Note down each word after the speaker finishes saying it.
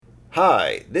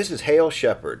Hi, this is Hale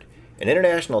Shepard, an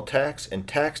international tax and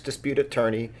tax dispute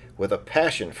attorney with a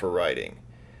passion for writing.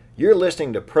 You're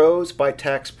listening to Prose by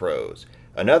Tax Pros,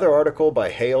 another article by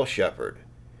Hale Shepard.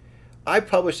 I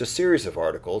published a series of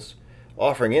articles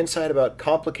offering insight about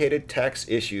complicated tax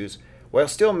issues while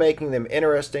still making them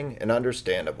interesting and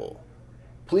understandable.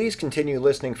 Please continue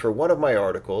listening for one of my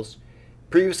articles,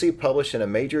 previously published in a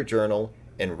major journal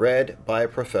and read by a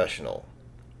professional.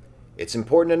 It's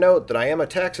important to note that I am a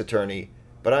tax attorney,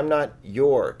 but I'm not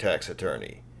your tax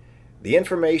attorney. The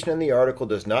information in the article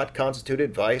does not constitute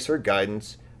advice or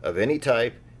guidance of any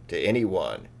type to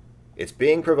anyone. It's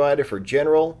being provided for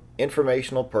general,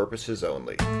 informational purposes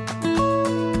only.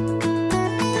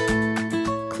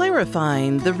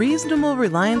 Clarifying the reasonable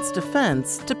reliance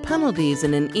defense to penalties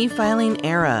in an e-filing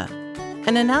era.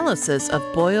 An analysis of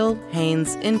Boyle,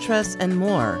 Haynes, interest, and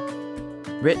more.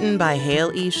 Written by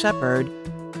Hale E. Shepard,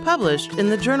 published in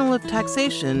the Journal of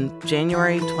Taxation,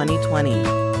 January 2020.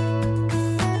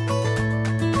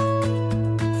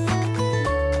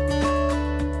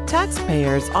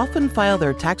 Taxpayers often file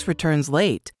their tax returns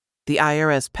late. The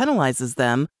IRS penalizes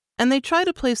them, and they try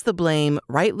to place the blame,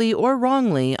 rightly or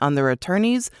wrongly, on their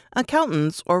attorneys,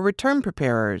 accountants, or return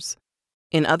preparers.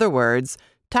 In other words,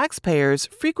 taxpayers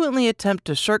frequently attempt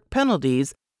to shirk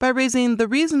penalties by raising the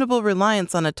reasonable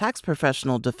reliance on a tax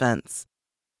professional defense.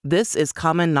 This is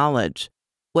common knowledge.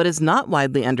 What is not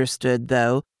widely understood,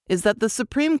 though, is that the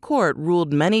Supreme Court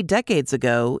ruled many decades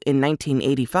ago, in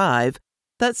 1985,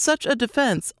 that such a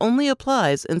defense only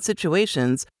applies in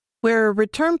situations where a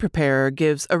return preparer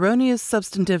gives erroneous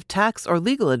substantive tax or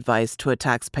legal advice to a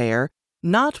taxpayer,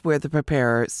 not where the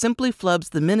preparer simply flubs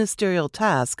the ministerial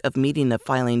task of meeting a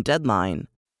filing deadline.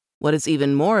 What is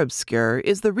even more obscure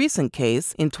is the recent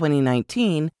case, in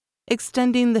 2019,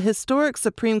 extending the historic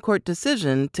Supreme Court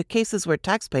decision to cases where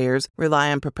taxpayers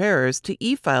rely on preparers to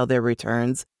e-file their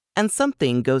returns and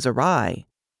something goes awry.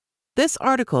 This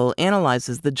article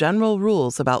analyzes the general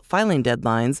rules about filing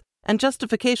deadlines and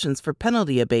justifications for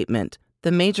penalty abatement,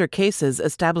 the major cases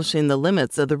establishing the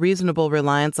limits of the reasonable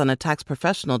reliance on a tax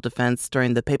professional defense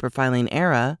during the paper filing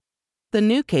era, the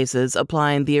new cases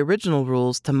applying the original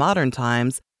rules to modern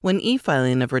times when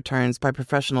e-filing of returns by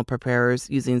professional preparers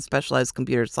using specialized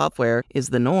computer software is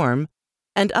the norm,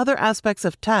 and other aspects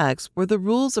of tax where the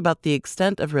rules about the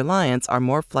extent of reliance are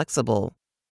more flexible.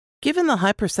 Given the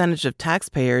high percentage of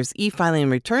taxpayers e-filing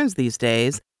returns these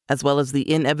days, as well as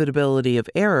the inevitability of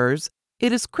errors,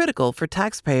 it is critical for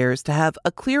taxpayers to have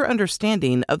a clear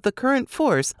understanding of the current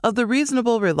force of the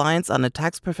reasonable reliance on a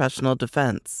tax professional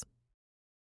defense.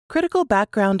 Critical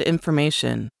background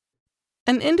information.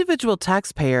 An individual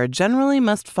taxpayer generally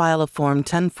must file a Form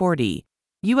 1040,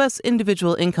 U.S.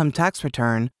 Individual Income Tax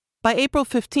Return, by April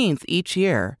 15th each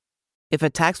year. If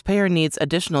a taxpayer needs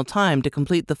additional time to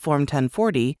complete the Form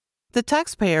 1040, the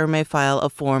taxpayer may file a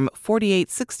Form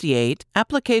 4868,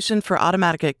 Application for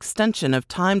Automatic Extension of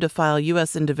Time to File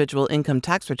U.S. Individual Income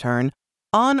Tax Return,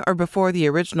 on or before the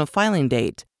original filing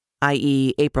date,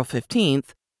 i.e. April 15th,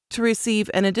 to receive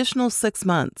an additional 6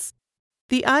 months.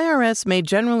 The IRS may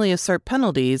generally assert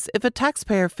penalties if a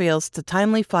taxpayer fails to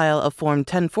timely file a Form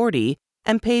 1040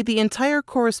 and pay the entire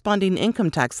corresponding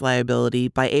income tax liability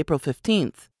by April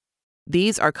 15th.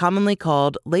 These are commonly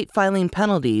called late filing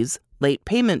penalties, late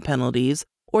payment penalties,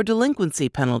 or delinquency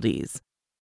penalties.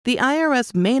 The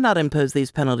IRS may not impose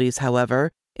these penalties,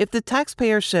 however, if the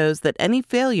taxpayer shows that any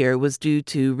failure was due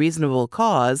to reasonable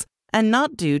cause and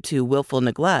not due to willful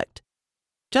neglect.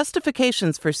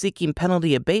 Justifications for seeking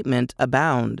penalty abatement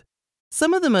abound.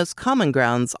 Some of the most common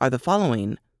grounds are the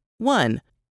following. 1.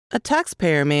 A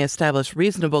taxpayer may establish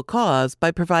reasonable cause by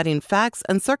providing facts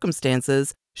and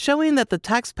circumstances showing that the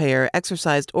taxpayer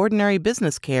exercised ordinary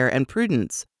business care and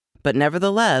prudence, but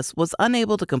nevertheless was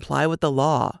unable to comply with the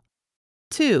law.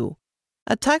 2.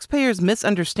 A taxpayer's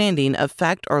misunderstanding of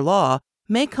fact or law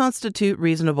may constitute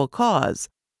reasonable cause.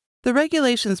 The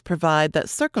regulations provide that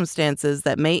circumstances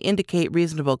that may indicate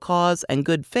reasonable cause and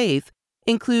good faith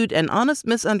include an honest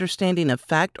misunderstanding of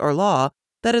fact or law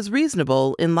that is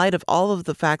reasonable in light of all of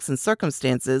the facts and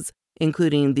circumstances,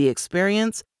 including the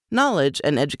experience, knowledge,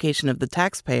 and education of the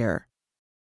taxpayer.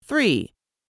 3.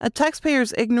 A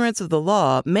taxpayer's ignorance of the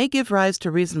law may give rise to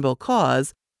reasonable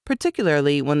cause,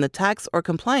 particularly when the tax or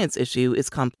compliance issue is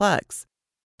complex.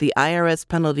 The IRS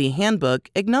Penalty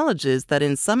Handbook acknowledges that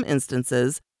in some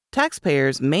instances,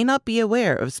 taxpayers may not be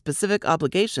aware of specific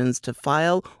obligations to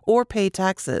file or pay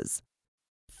taxes.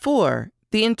 4.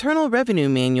 The Internal Revenue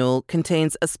Manual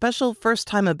contains a special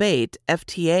first-time abate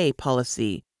 (FTA)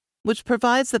 policy, which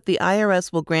provides that the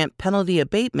IRS will grant penalty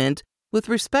abatement with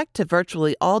respect to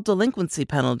virtually all delinquency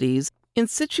penalties In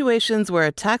situations where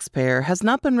a taxpayer has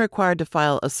not been required to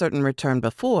file a certain return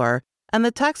before, and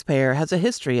the taxpayer has a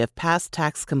history of past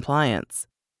tax compliance.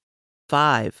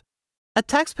 5. A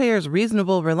taxpayer's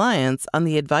reasonable reliance on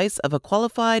the advice of a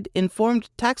qualified, informed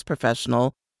tax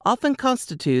professional often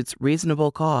constitutes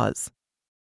reasonable cause.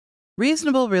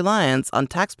 Reasonable reliance on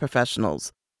tax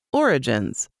professionals.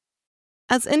 Origins.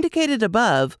 As indicated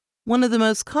above, one of the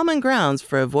most common grounds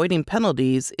for avoiding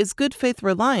penalties is good faith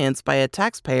reliance by a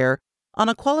taxpayer on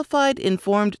a qualified,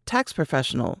 informed tax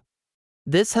professional.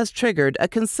 This has triggered a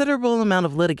considerable amount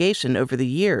of litigation over the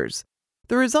years,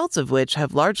 the results of which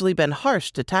have largely been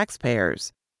harsh to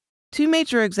taxpayers. 2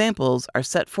 major examples are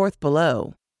set forth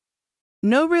below.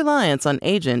 No reliance on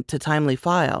agent to timely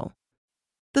file.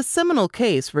 The seminal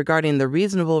case regarding the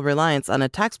reasonable reliance on a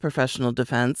tax professional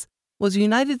defense was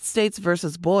United States v.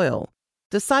 Boyle,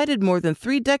 decided more than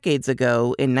 3 decades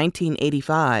ago in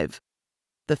 1985.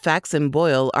 The facts in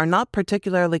Boyle are not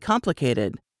particularly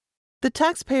complicated. The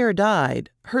taxpayer died,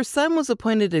 her son was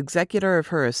appointed executor of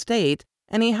her estate,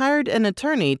 and he hired an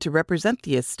attorney to represent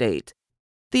the estate.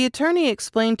 The attorney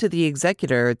explained to the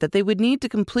executor that they would need to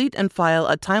complete and file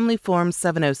a timely Form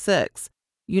 706,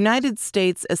 United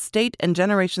States Estate and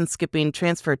Generation Skipping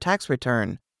Transfer Tax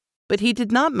Return, but he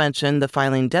did not mention the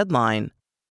filing deadline.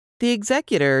 The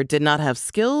executor did not have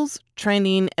skills,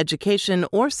 training, education,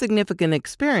 or significant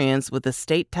experience with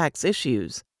estate tax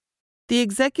issues. The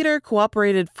executor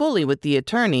cooperated fully with the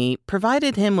attorney,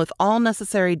 provided him with all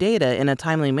necessary data in a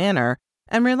timely manner,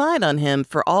 and relied on him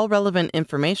for all relevant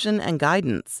information and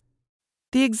guidance.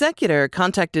 The executor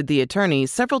contacted the attorney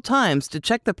several times to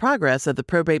check the progress of the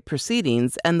probate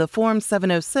proceedings and the Form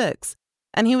 706,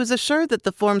 and he was assured that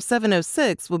the Form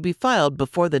 706 would be filed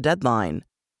before the deadline.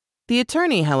 The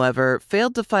attorney, however,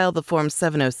 failed to file the Form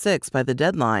 706 by the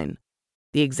deadline.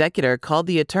 The executor called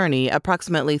the attorney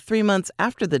approximately 3 months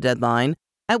after the deadline,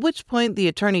 at which point the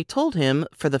attorney told him,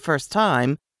 for the first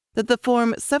time, that the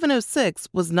Form 706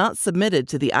 was not submitted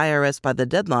to the IRS by the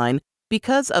deadline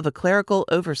because of a clerical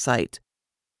oversight.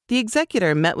 The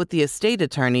executor met with the estate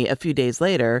attorney a few days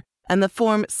later, and the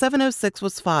Form 706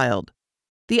 was filed.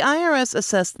 The IRS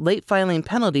assessed late filing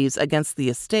penalties against the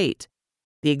estate.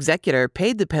 The executor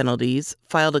paid the penalties,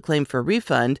 filed a claim for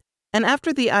refund, and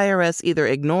after the IRS either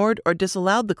ignored or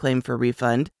disallowed the claim for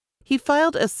refund, he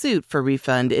filed a suit for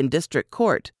refund in district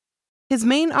court. His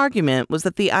main argument was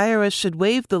that the IRS should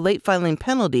waive the late filing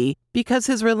penalty because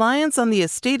his reliance on the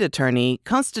estate attorney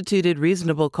constituted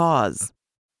reasonable cause.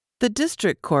 The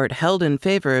district court held in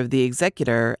favor of the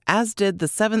executor, as did the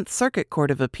Seventh Circuit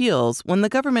Court of Appeals when the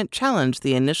government challenged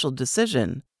the initial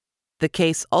decision. The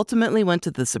case ultimately went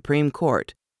to the Supreme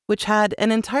Court, which had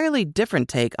an entirely different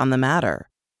take on the matter.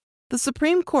 The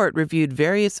Supreme Court reviewed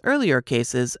various earlier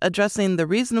cases addressing the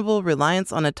reasonable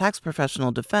reliance on a tax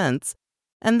professional defense,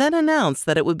 and then announced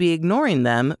that it would be ignoring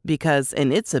them because,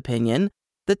 in its opinion,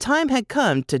 the time had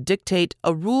come to dictate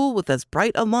a rule with as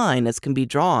bright a line as can be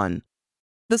drawn.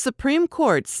 The Supreme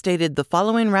Court stated the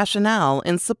following rationale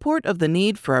in support of the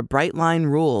need for a bright line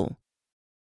rule.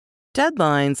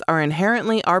 Deadlines are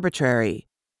inherently arbitrary.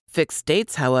 Fixed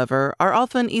dates, however, are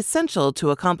often essential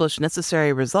to accomplish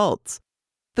necessary results.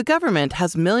 The government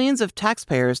has millions of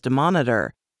taxpayers to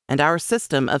monitor, and our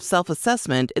system of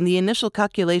self-assessment in the initial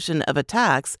calculation of a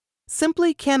tax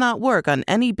simply cannot work on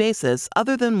any basis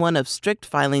other than one of strict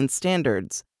filing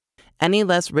standards. Any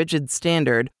less rigid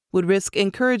standard would risk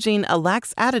encouraging a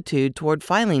lax attitude toward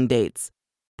filing dates.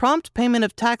 Prompt payment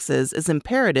of taxes is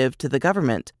imperative to the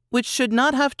government, which should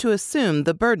not have to assume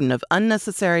the burden of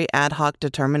unnecessary ad hoc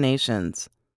determinations.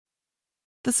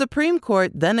 The Supreme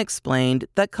Court then explained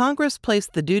that Congress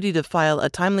placed the duty to file a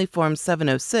timely Form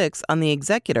 706 on the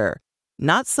executor,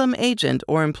 not some agent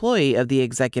or employee of the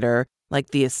executor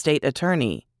like the estate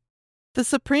attorney. The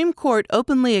Supreme Court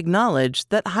openly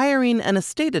acknowledged that hiring an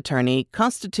estate attorney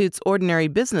constitutes ordinary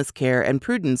business care and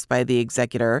prudence by the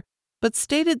executor, but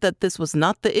stated that this was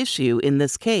not the issue in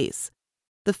this case.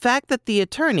 The fact that the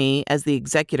attorney, as the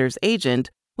executor's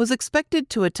agent, was expected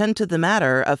to attend to the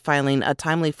matter of filing a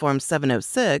timely Form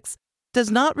 706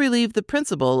 does not relieve the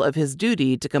principal of his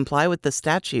duty to comply with the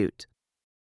statute.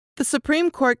 The Supreme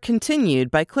Court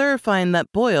continued by clarifying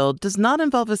that Boyle does not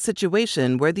involve a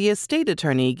situation where the estate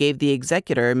attorney gave the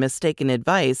executor mistaken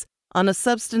advice on a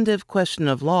substantive question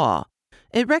of law.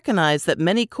 It recognized that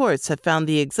many courts have found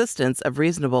the existence of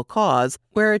reasonable cause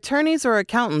where attorneys or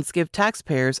accountants give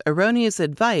taxpayers erroneous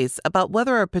advice about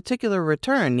whether a particular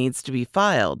return needs to be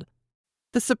filed.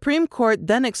 The Supreme Court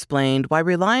then explained why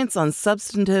reliance on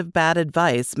substantive bad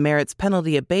advice merits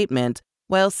penalty abatement,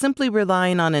 while simply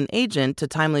relying on an agent to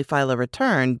timely file a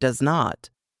return does not.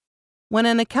 When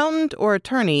an accountant or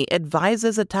attorney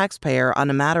advises a taxpayer on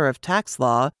a matter of tax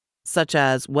law, such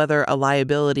as whether a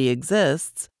liability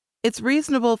exists, it's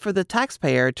reasonable for the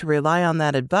taxpayer to rely on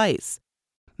that advice.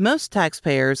 Most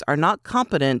taxpayers are not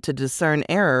competent to discern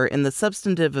error in the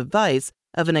substantive advice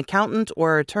of an accountant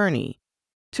or attorney.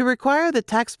 To require the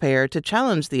taxpayer to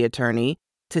challenge the attorney,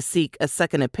 to seek a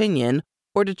second opinion,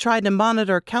 or to try to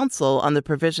monitor counsel on the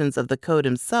provisions of the code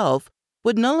himself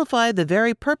would nullify the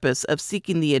very purpose of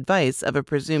seeking the advice of a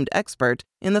presumed expert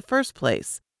in the first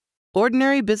place.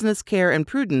 Ordinary business care and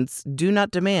prudence do not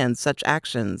demand such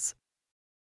actions.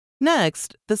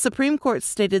 Next, the Supreme Court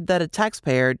stated that a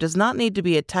taxpayer does not need to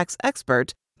be a tax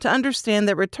expert to understand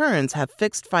that returns have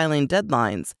fixed filing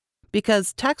deadlines,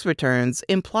 because tax returns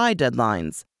imply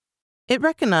deadlines. It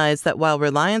recognized that while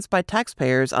reliance by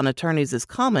taxpayers on attorneys is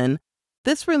common,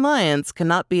 this reliance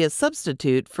cannot be a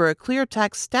substitute for a clear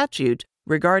tax statute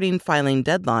regarding filing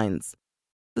deadlines.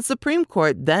 The Supreme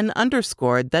Court then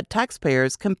underscored that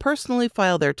taxpayers can personally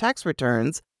file their tax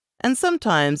returns, and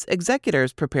sometimes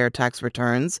executors prepare tax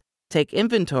returns, take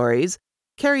inventories,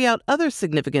 carry out other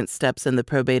significant steps in the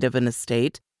probate of an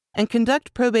estate, and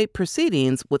conduct probate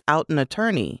proceedings without an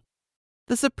attorney.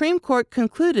 The Supreme Court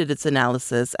concluded its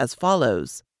analysis as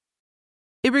follows.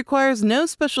 It requires no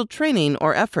special training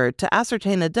or effort to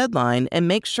ascertain a deadline and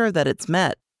make sure that it's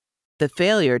met. The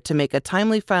failure to make a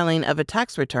timely filing of a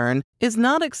tax return is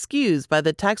not excused by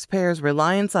the taxpayer's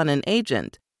reliance on an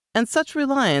agent, and such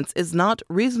reliance is not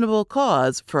reasonable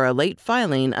cause for a late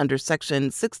filing under Section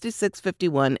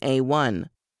 6651A1.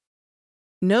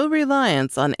 No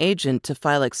reliance on agent to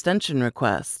file extension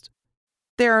request.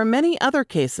 There are many other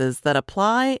cases that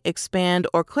apply, expand,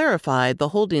 or clarify the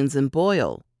holdings in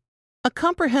Boyle. A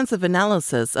comprehensive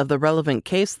analysis of the relevant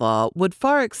case law would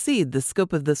far exceed the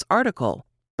scope of this article,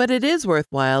 but it is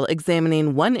worthwhile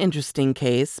examining one interesting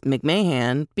case,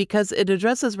 McMahon, because it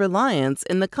addresses reliance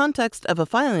in the context of a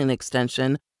filing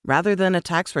extension rather than a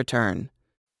tax return.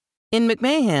 In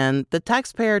McMahon, the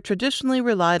taxpayer traditionally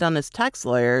relied on his tax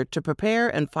lawyer to prepare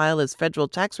and file his federal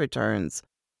tax returns.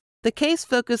 The case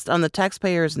focused on the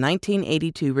taxpayer's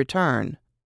 1982 return.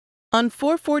 On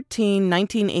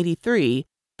 4/14/1983,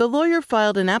 the lawyer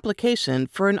filed an application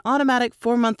for an automatic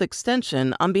 4-month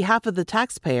extension on behalf of the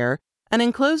taxpayer and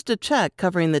enclosed a check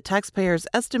covering the taxpayer's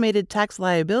estimated tax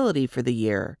liability for the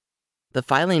year. The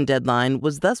filing deadline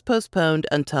was thus postponed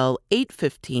until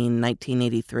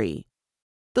 8/15/1983.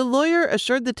 The lawyer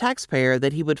assured the taxpayer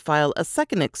that he would file a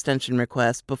second extension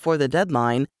request before the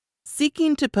deadline,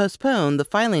 seeking to postpone the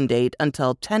filing date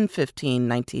until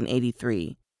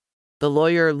 10/15/1983. The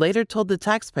lawyer later told the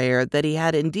taxpayer that he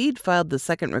had indeed filed the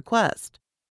second request.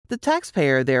 The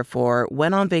taxpayer, therefore,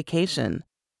 went on vacation.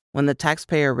 When the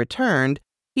taxpayer returned,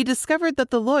 he discovered that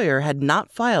the lawyer had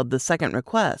not filed the second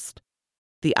request.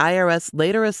 The IRS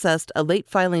later assessed a late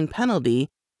filing penalty,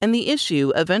 and the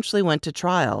issue eventually went to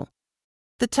trial.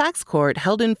 The tax court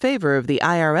held in favor of the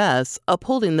IRS,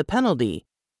 upholding the penalty,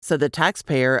 so the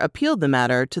taxpayer appealed the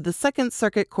matter to the Second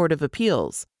Circuit Court of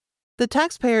Appeals. The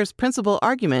taxpayer's principal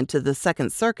argument to the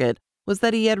Second Circuit was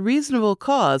that he had reasonable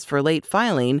cause for late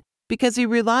filing because he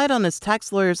relied on his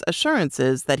tax lawyer's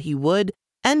assurances that he would,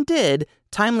 and did,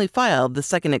 timely file the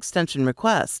second extension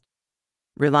request.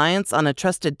 Reliance on a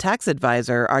trusted tax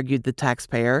advisor, argued the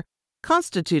taxpayer,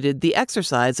 constituted the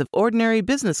exercise of ordinary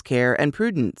business care and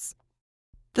prudence.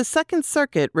 The Second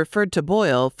Circuit referred to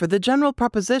Boyle for the general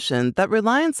proposition that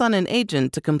reliance on an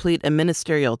agent to complete a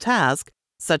ministerial task,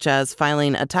 such as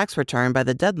filing a tax return by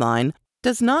the deadline,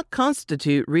 does not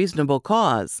constitute reasonable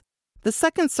cause. The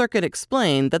Second Circuit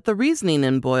explained that the reasoning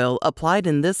in Boyle applied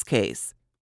in this case.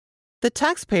 The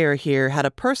taxpayer here had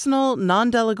a personal,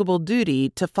 non-delegable duty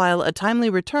to file a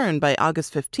timely return by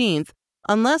August 15th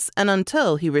unless and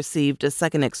until he received a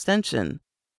second extension.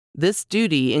 This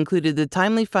duty included the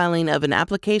timely filing of an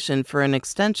application for an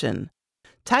extension.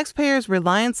 Taxpayers'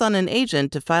 reliance on an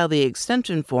agent to file the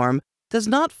extension form does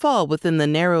not fall within the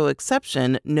narrow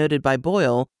exception noted by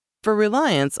Boyle for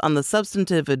reliance on the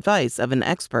substantive advice of an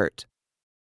expert.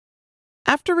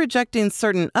 After rejecting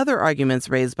certain other arguments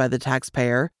raised by the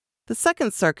taxpayer, the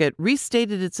Second Circuit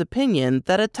restated its opinion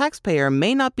that a taxpayer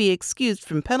may not be excused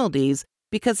from penalties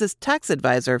because his tax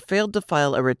advisor failed to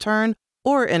file a return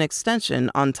or an extension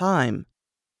on time.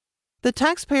 The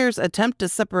taxpayer's attempt to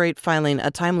separate filing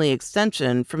a timely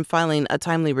extension from filing a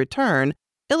timely return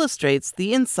illustrates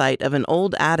the insight of an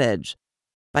old adage.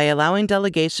 By allowing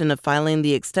delegation of filing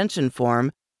the extension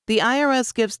form, the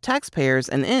IRS gives taxpayers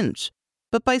an inch,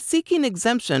 but by seeking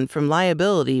exemption from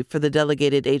liability for the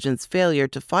delegated agent's failure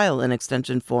to file an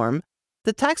extension form,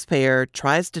 the taxpayer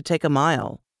tries to take a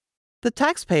mile. The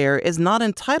taxpayer is not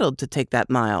entitled to take that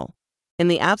mile. In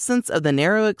the absence of the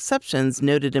narrow exceptions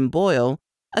noted in Boyle,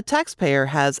 a taxpayer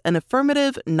has an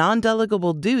affirmative,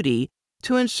 non-delegable duty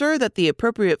to ensure that the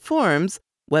appropriate forms,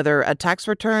 whether a tax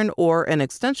return or an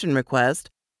extension request,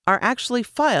 are actually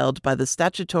filed by the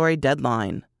statutory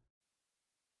deadline.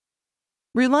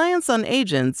 Reliance on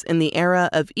agents in the era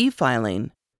of e-filing.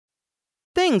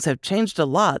 Things have changed a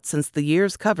lot since the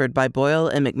years covered by Boyle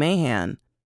and McMahan.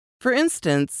 For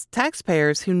instance,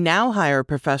 taxpayers who now hire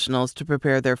professionals to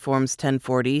prepare their Forms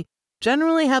 1040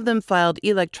 generally have them filed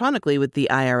electronically with the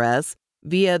IRS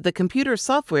via the computer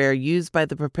software used by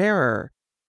the preparer.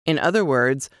 In other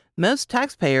words, most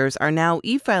taxpayers are now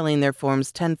e-filing their Forms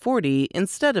 1040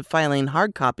 instead of filing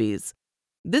hard copies.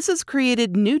 This has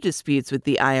created new disputes with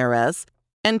the IRS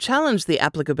and challenged the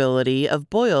applicability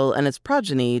of Boyle and its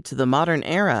progeny to the modern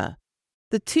era.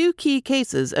 The two key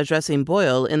cases addressing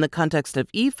Boyle in the context of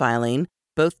e-filing,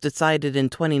 both decided in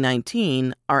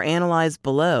 2019, are analyzed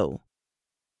below.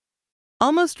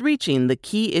 Almost reaching the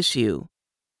key issue.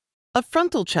 A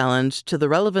frontal challenge to the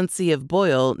relevancy of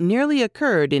Boyle nearly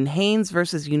occurred in Haynes v.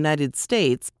 United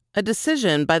States, a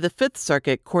decision by the Fifth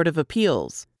Circuit Court of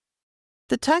Appeals.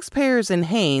 The taxpayers in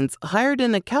Haynes hired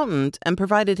an accountant and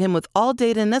provided him with all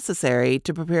data necessary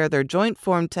to prepare their joint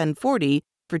Form 1040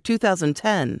 for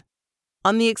 2010.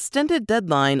 On the extended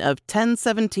deadline of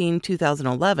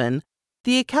 10/17/2011,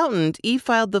 the accountant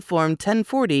e-filed the Form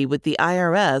 1040 with the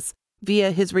IRS via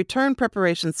his return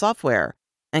preparation software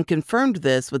and confirmed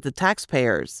this with the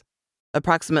taxpayers.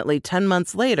 Approximately 10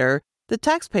 months later, the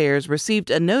taxpayers received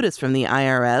a notice from the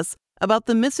IRS about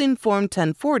the missing Form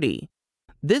 1040.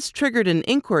 This triggered an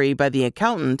inquiry by the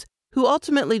accountant, who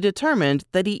ultimately determined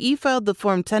that he e-filed the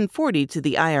Form 1040 to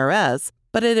the IRS,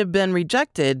 but it had been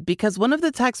rejected because one of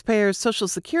the taxpayer's Social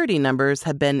Security numbers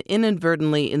had been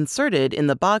inadvertently inserted in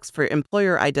the box for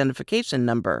employer identification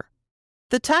number.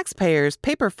 The taxpayers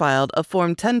paper-filed a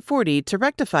Form 1040 to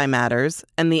rectify matters,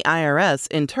 and the IRS,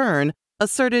 in turn,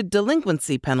 asserted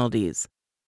delinquency penalties.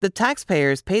 The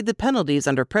taxpayers paid the penalties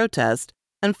under protest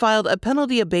and filed a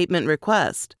penalty abatement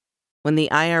request. When the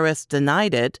IRS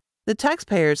denied it, the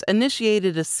taxpayers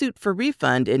initiated a suit for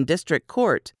refund in district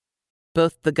court.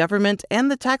 Both the government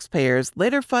and the taxpayers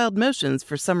later filed motions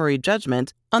for summary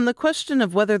judgment on the question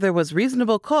of whether there was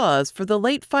reasonable cause for the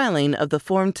late filing of the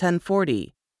Form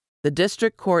 1040. The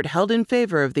district court held in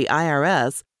favor of the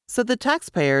IRS, so the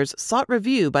taxpayers sought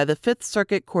review by the Fifth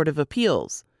Circuit Court of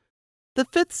Appeals. The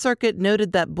Fifth Circuit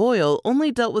noted that Boyle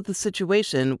only dealt with the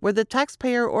situation where the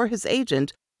taxpayer or his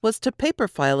agent was to paper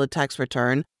file a tax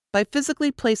return by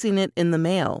physically placing it in the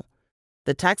mail.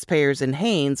 The taxpayers in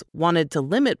Haynes wanted to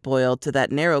limit Boyle to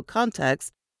that narrow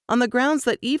context on the grounds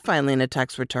that e-filing a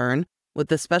tax return, with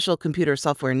the special computer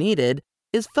software needed,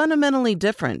 is fundamentally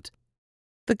different.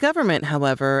 The government,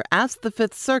 however, asked the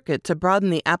Fifth Circuit to broaden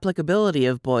the applicability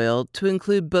of Boyle to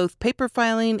include both paper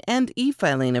filing and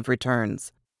e-filing of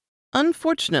returns.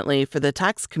 Unfortunately for the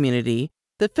tax community,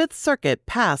 the Fifth Circuit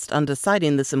passed on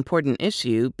deciding this important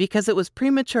issue because it was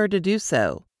premature to do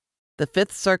so. The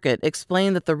Fifth Circuit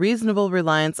explained that the reasonable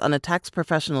reliance on a tax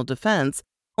professional defense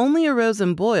only arose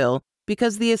in Boyle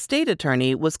because the estate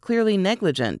attorney was clearly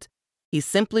negligent. He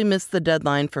simply missed the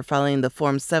deadline for filing the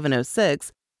Form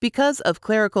 706 because of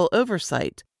clerical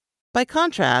oversight. By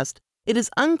contrast, it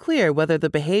is unclear whether the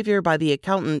behavior by the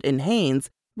accountant in Haynes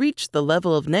reached the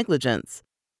level of negligence.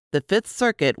 The Fifth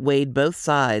Circuit weighed both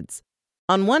sides.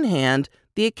 On one hand,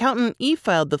 the accountant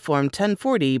e-filed the Form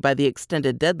 1040 by the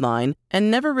extended deadline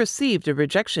and never received a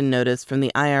rejection notice from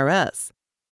the IRS.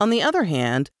 On the other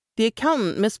hand, the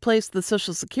accountant misplaced the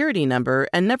Social Security number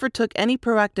and never took any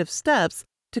proactive steps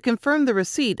to confirm the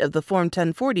receipt of the Form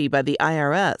 1040 by the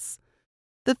IRS.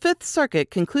 The Fifth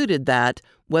Circuit concluded that,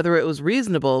 whether it was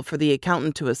reasonable for the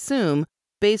accountant to assume,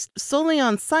 based solely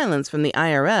on silence from the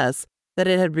IRS, that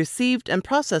it had received and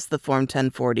processed the Form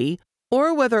 1040,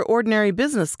 or whether ordinary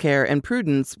business care and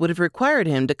prudence would have required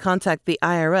him to contact the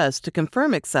IRS to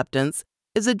confirm acceptance,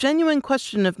 is a genuine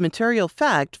question of material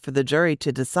fact for the jury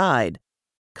to decide.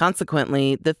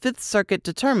 Consequently, the Fifth Circuit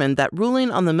determined that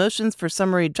ruling on the motions for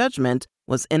summary judgment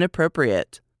was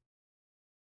inappropriate.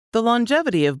 The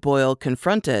longevity of Boyle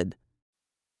confronted.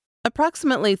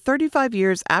 Approximately 35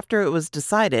 years after it was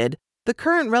decided, the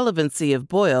current relevancy of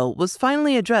Boyle was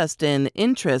finally addressed in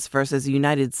Interest v.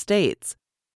 United States.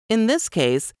 In this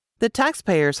case, the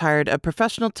taxpayers hired a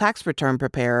professional tax return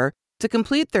preparer to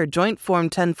complete their joint Form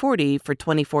 1040 for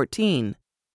 2014.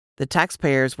 The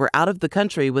taxpayers were out of the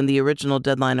country when the original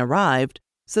deadline arrived,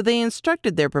 so they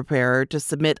instructed their preparer to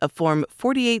submit a Form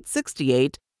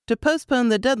 4868 to postpone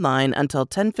the deadline until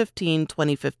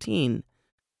 10/15/2015.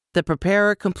 The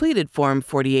preparer completed Form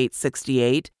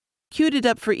 4868, queued it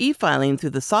up for e-filing through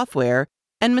the software,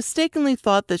 and mistakenly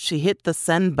thought that she hit the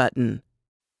send button.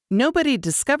 Nobody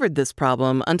discovered this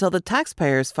problem until the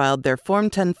taxpayers filed their Form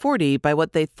 1040 by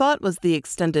what they thought was the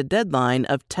extended deadline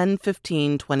of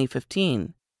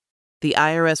 10/15/2015. The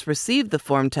IRS received the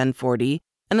Form 1040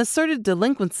 and asserted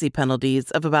delinquency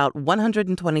penalties of about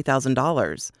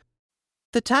 $120,000.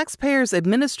 The taxpayers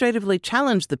administratively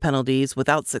challenged the penalties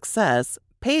without success,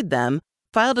 paid them,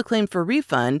 filed a claim for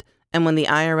refund, and when the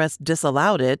IRS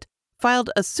disallowed it, filed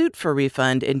a suit for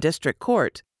refund in district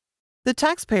court. The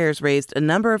taxpayers raised a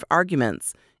number of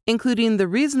arguments, including the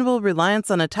reasonable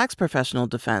reliance on a tax professional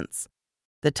defense.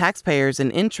 The taxpayers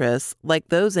in interests, like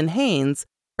those in Haynes,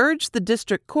 urged the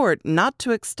district court not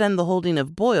to extend the holding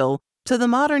of Boyle to the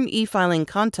modern e-filing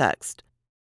context.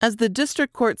 As the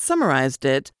district court summarized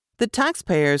it, the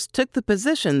taxpayers took the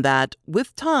position that,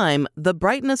 with time, the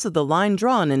brightness of the line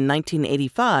drawn in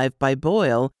 1985 by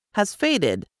Boyle has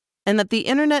faded, and that the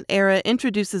Internet era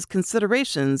introduces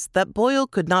considerations that Boyle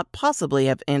could not possibly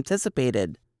have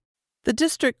anticipated. The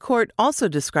district court also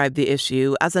described the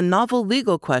issue as a novel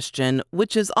legal question,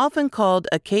 which is often called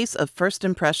a case of first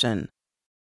impression.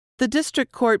 The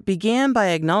district court began by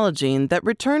acknowledging that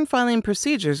return filing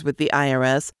procedures with the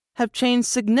IRS have changed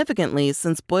significantly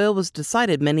since Boyle was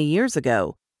decided many years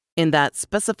ago, in that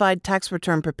specified tax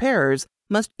return preparers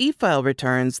must e-file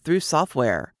returns through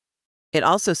software. It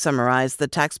also summarized the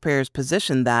taxpayer's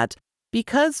position that,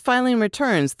 because filing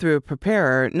returns through a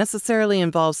preparer necessarily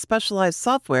involves specialized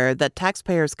software that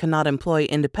taxpayers cannot employ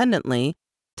independently,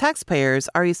 taxpayers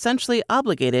are essentially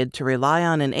obligated to rely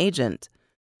on an agent.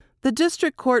 The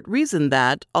district court reasoned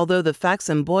that, although the facts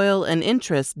in Boyle and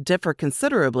interest differ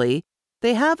considerably,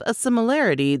 they have a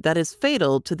similarity that is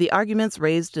fatal to the arguments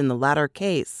raised in the latter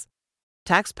case.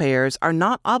 Taxpayers are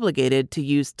not obligated to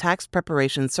use tax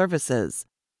preparation services.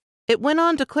 It went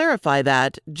on to clarify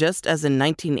that, just as in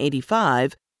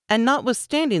 1985, and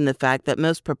notwithstanding the fact that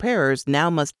most preparers now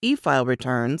must e-file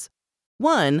returns,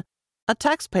 1. A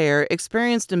taxpayer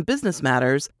experienced in business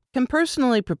matters can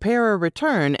personally prepare a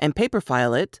return and paper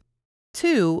file it.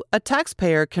 2. A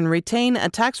taxpayer can retain a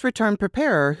tax return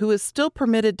preparer who is still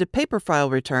permitted to paper file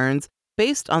returns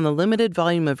based on the limited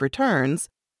volume of returns.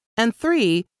 And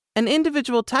 3. An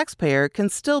individual taxpayer can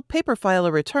still paper file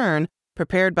a return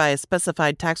prepared by a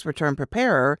specified tax return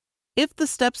preparer if the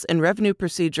steps in Revenue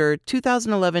Procedure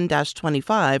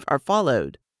 2011-25 are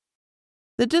followed.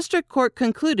 The district court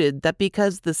concluded that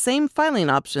because the same filing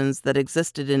options that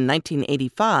existed in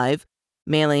 1985,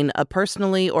 mailing a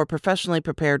personally or professionally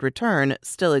prepared return,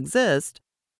 still exist,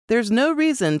 there's no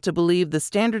reason to believe the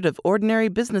standard of ordinary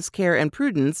business care and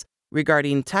prudence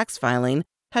regarding tax filing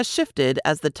has shifted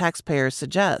as the taxpayers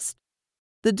suggest.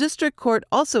 The district court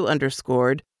also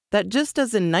underscored that just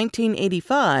as in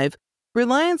 1985,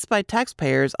 reliance by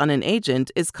taxpayers on an agent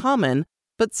is common,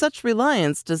 but such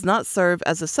reliance does not serve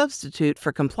as a substitute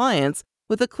for compliance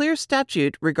with a clear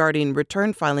statute regarding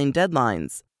return filing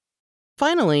deadlines.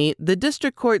 Finally, the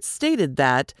district court stated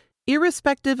that,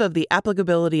 irrespective of the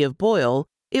applicability of Boyle,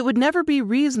 it would never be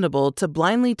reasonable to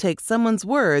blindly take someone's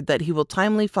word that he will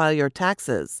timely file your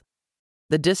taxes.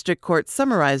 The district court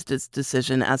summarized its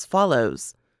decision as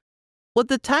follows. What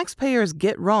the taxpayers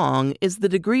get wrong is the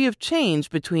degree of change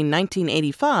between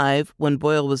 1985, when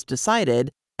Boyle was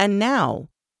decided, and now.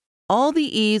 All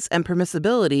the ease and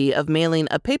permissibility of mailing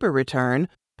a paper return,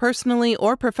 personally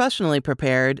or professionally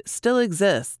prepared, still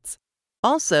exists.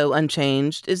 Also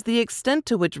unchanged is the extent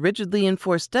to which rigidly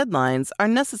enforced deadlines are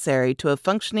necessary to a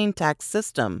functioning tax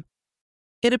system.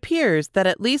 It appears that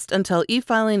at least until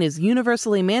e-filing is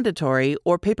universally mandatory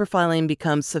or paper filing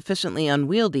becomes sufficiently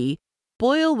unwieldy,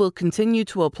 Boyle will continue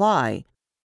to apply.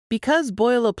 Because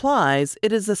Boyle applies,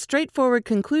 it is a straightforward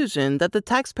conclusion that the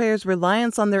taxpayer's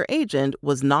reliance on their agent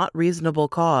was not reasonable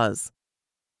cause.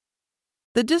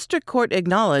 The district court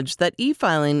acknowledged that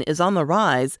e-filing is on the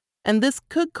rise, and this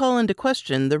could call into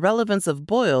question the relevance of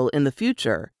Boyle in the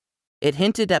future. It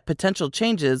hinted at potential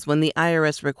changes when the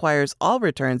IRS requires all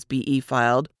returns be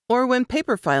e-filed, or when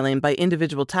paper filing by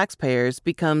individual taxpayers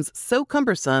becomes so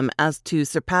cumbersome as to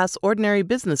surpass ordinary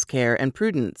business care and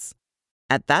prudence.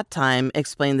 At that time,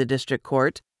 explained the district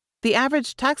court, the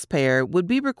average taxpayer would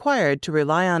be required to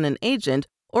rely on an agent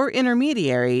or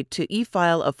intermediary to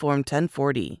e-file a Form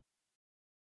 1040.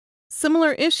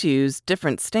 Similar issues,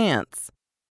 different stance.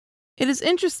 It is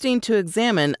interesting to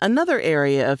examine another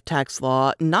area of tax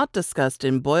law not discussed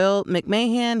in Boyle,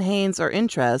 McMahan, Haynes, or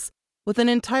Interest, with an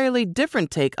entirely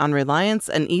different take on reliance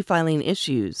and e-filing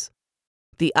issues.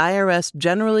 The IRS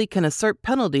generally can assert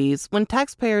penalties when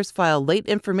taxpayers file late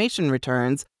information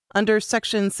returns under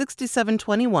Section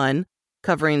 6721,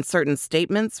 covering certain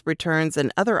statements, returns,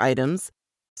 and other items,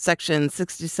 Section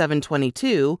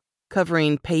 6722,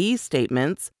 covering payee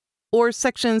statements, or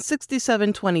Section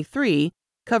 6723,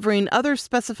 covering other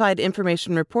specified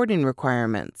information reporting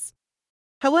requirements.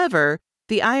 However,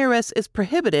 the IRS is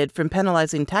prohibited from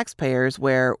penalizing taxpayers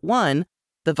where 1.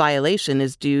 The violation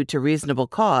is due to reasonable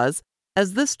cause,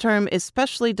 as this term is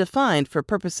specially defined for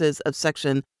purposes of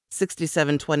Section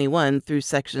 6721 through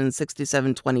Section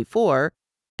 6724,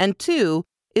 and 2.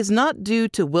 Is not due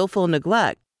to willful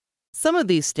neglect. Some of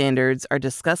these standards are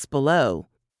discussed below.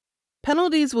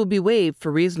 Penalties will be waived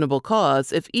for reasonable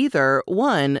cause if either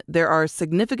 1. There are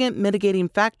significant mitigating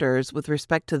factors with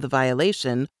respect to the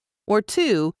violation, or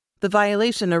 2. The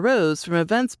violation arose from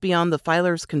events beyond the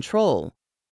filer's control.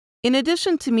 In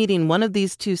addition to meeting one of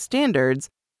these two standards,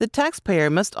 the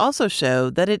taxpayer must also show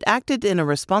that it acted in a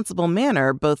responsible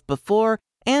manner both before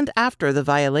and after the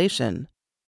violation.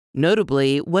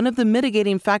 Notably, one of the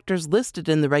mitigating factors listed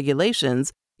in the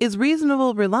regulations is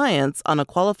reasonable reliance on a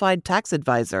qualified tax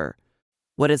advisor.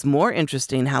 What is more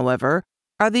interesting, however,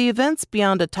 are the events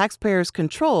beyond a taxpayer's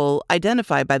control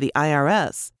identified by the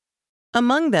IRS.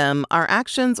 Among them are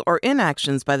actions or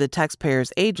inactions by the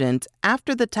taxpayer's agent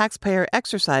after the taxpayer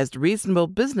exercised reasonable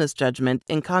business judgment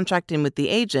in contracting with the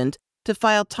agent to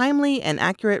file timely and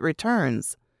accurate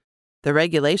returns. The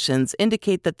regulations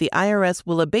indicate that the IRS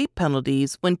will abate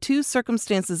penalties when two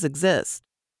circumstances exist.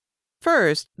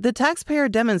 First, the taxpayer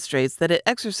demonstrates that it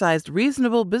exercised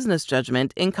reasonable business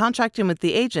judgment in contracting with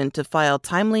the agent to file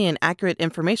timely and accurate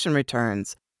information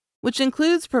returns, which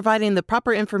includes providing the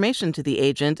proper information to the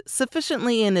agent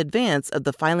sufficiently in advance of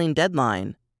the filing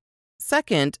deadline.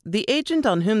 Second, the agent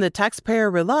on whom the taxpayer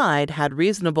relied had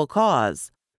reasonable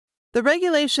cause. The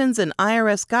regulations and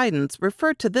IRS guidance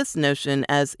refer to this notion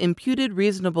as imputed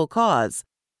reasonable cause,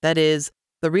 that is,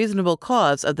 the reasonable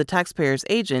cause of the taxpayer's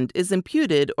agent is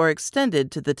imputed or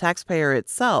extended to the taxpayer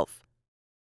itself.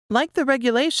 Like the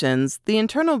regulations, the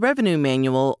Internal Revenue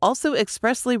Manual also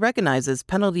expressly recognizes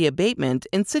penalty abatement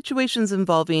in situations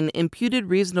involving imputed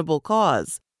reasonable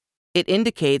cause. It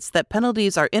indicates that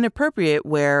penalties are inappropriate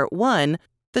where 1.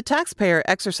 The taxpayer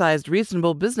exercised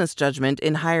reasonable business judgment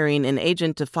in hiring an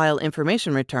agent to file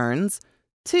information returns,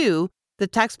 2. The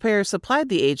taxpayer supplied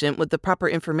the agent with the proper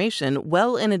information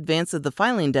well in advance of the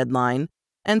filing deadline,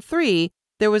 and 3.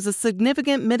 There was a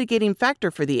significant mitigating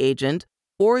factor for the agent,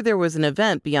 or there was an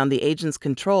event beyond the agent's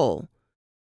control.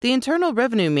 The Internal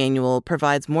Revenue Manual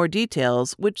provides more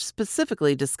details which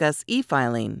specifically discuss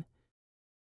e-filing.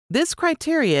 This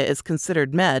criteria is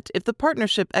considered met if the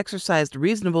partnership exercised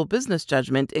reasonable business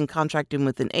judgment in contracting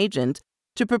with an agent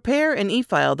to prepare and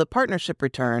e-file the partnership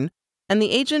return, and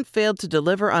the agent failed to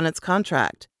deliver on its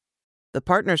contract. The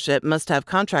partnership must have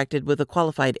contracted with a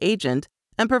qualified agent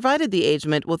and provided the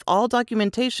agent with all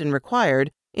documentation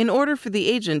required in order for the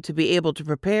agent to be able to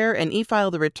prepare and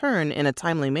e-file the return in a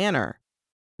timely manner.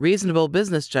 Reasonable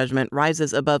business judgment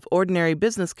rises above ordinary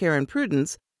business care and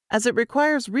prudence as it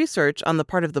requires research on the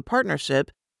part of the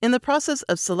partnership in the process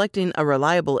of selecting a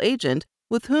reliable agent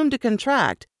with whom to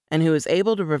contract and who is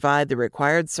able to provide the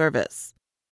required service.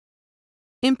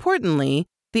 Importantly,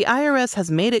 the IRS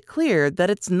has made it clear that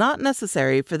it's not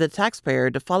necessary for the taxpayer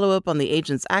to follow up on the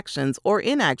agent's actions or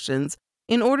inactions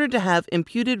in order to have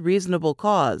imputed reasonable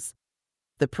cause.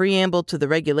 The preamble to the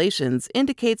regulations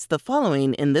indicates the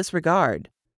following in this regard.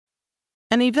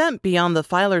 An event beyond the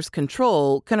filer's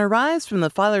control can arise from the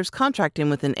filer's contracting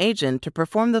with an agent to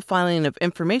perform the filing of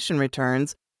information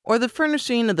returns or the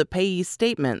furnishing of the payee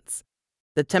statements.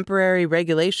 The temporary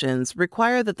regulations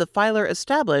require that the filer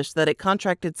establish that it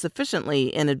contracted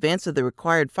sufficiently in advance of the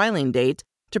required filing date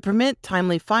to permit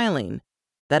timely filing,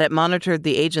 that it monitored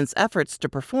the agent's efforts to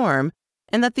perform,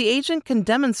 and that the agent can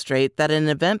demonstrate that an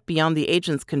event beyond the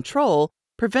agent's control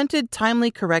prevented timely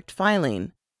correct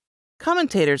filing.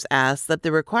 Commentators ask that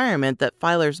the requirement that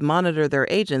filers monitor their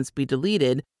agents be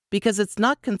deleted because it's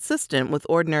not consistent with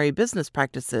ordinary business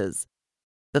practices.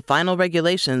 The final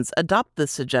regulations adopt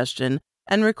this suggestion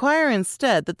and require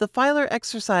instead that the filer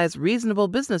exercise reasonable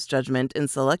business judgment in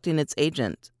selecting its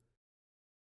agent.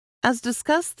 As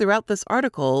discussed throughout this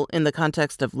article in the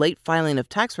context of late filing of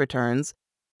tax returns,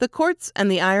 the courts and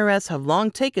the IRS have long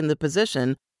taken the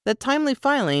position that timely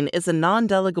filing is a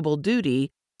non-delegable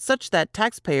duty such that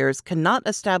taxpayers cannot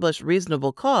establish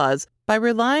reasonable cause by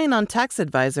relying on tax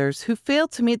advisors who fail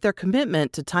to meet their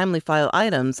commitment to timely file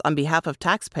items on behalf of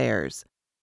taxpayers.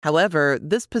 However,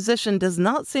 this position does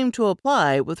not seem to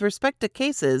apply with respect to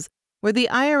cases where the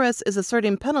IRS is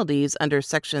asserting penalties under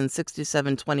Section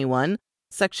 6721,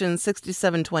 Section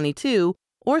 6722,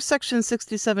 or Section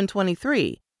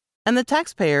 6723, and the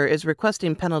taxpayer is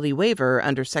requesting penalty waiver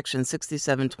under Section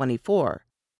 6724.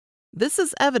 This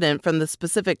is evident from the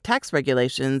specific tax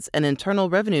regulations and Internal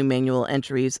Revenue Manual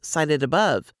entries cited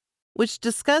above, which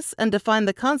discuss and define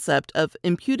the concept of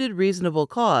imputed reasonable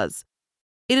cause.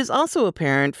 It is also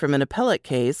apparent from an appellate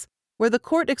case where the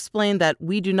court explained that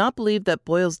we do not believe that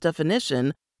Boyle's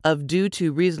definition of due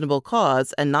to reasonable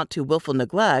cause and not to willful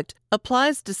neglect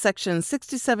applies to Section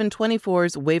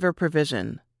 6724's waiver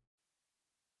provision.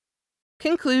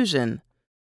 Conclusion.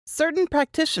 Certain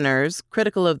practitioners,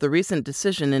 critical of the recent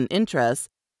decision in interest,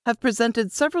 have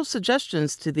presented several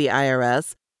suggestions to the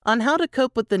IRS on how to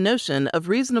cope with the notion of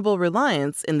reasonable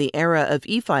reliance in the era of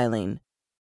e-filing.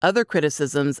 Other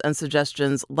criticisms and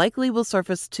suggestions likely will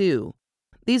surface too.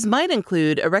 These might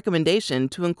include a recommendation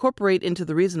to incorporate into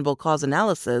the reasonable cause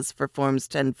analysis for Forms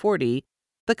 1040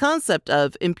 the concept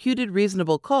of imputed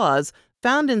reasonable cause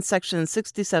found in Section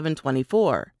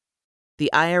 6724.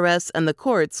 The IRS and the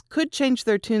courts could change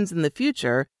their tunes in the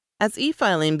future as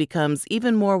e-filing becomes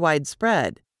even more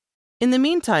widespread. In the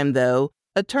meantime, though,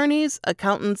 attorneys,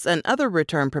 accountants, and other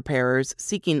return preparers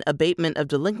seeking abatement of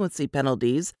delinquency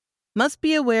penalties must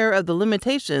be aware of the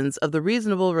limitations of the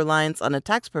reasonable reliance on a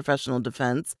tax professional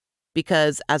defense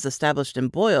because, as established in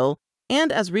Boyle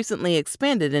and as recently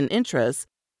expanded in interest,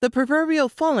 the proverbial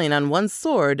falling on one's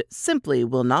sword simply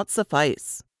will not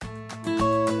suffice.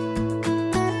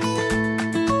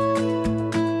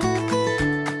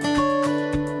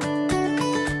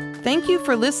 Thank you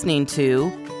for listening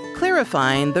to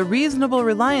Clarifying the Reasonable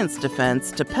Reliance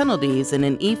Defense to Penalties in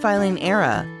an E-Filing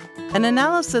Era, an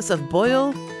analysis of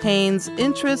Boyle, Haynes,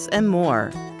 interest, and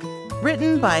more.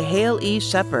 Written by Hale E.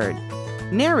 Shepard.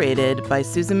 Narrated by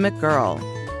Susan McGurl.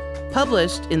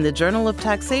 Published in the Journal of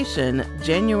Taxation,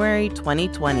 January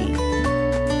 2020.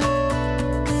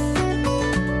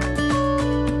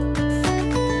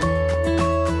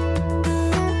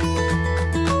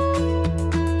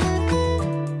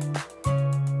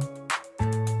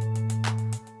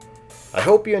 I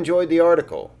hope you enjoyed the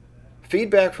article.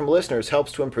 Feedback from listeners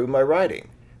helps to improve my writing,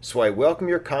 so I welcome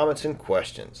your comments and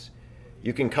questions.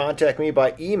 You can contact me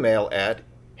by email at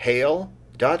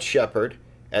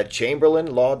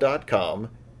hale.shepherd@chamberlainlaw.com.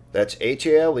 That's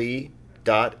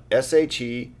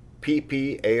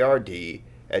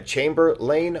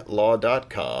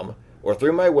HALE.SHEPPARD@chamberlainlaw.com, or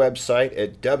through my website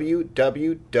at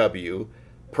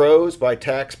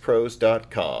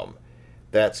www.prosbytaxpros.com.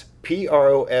 That's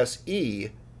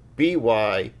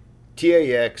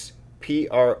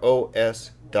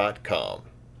PROSEBYTAXPROS.com.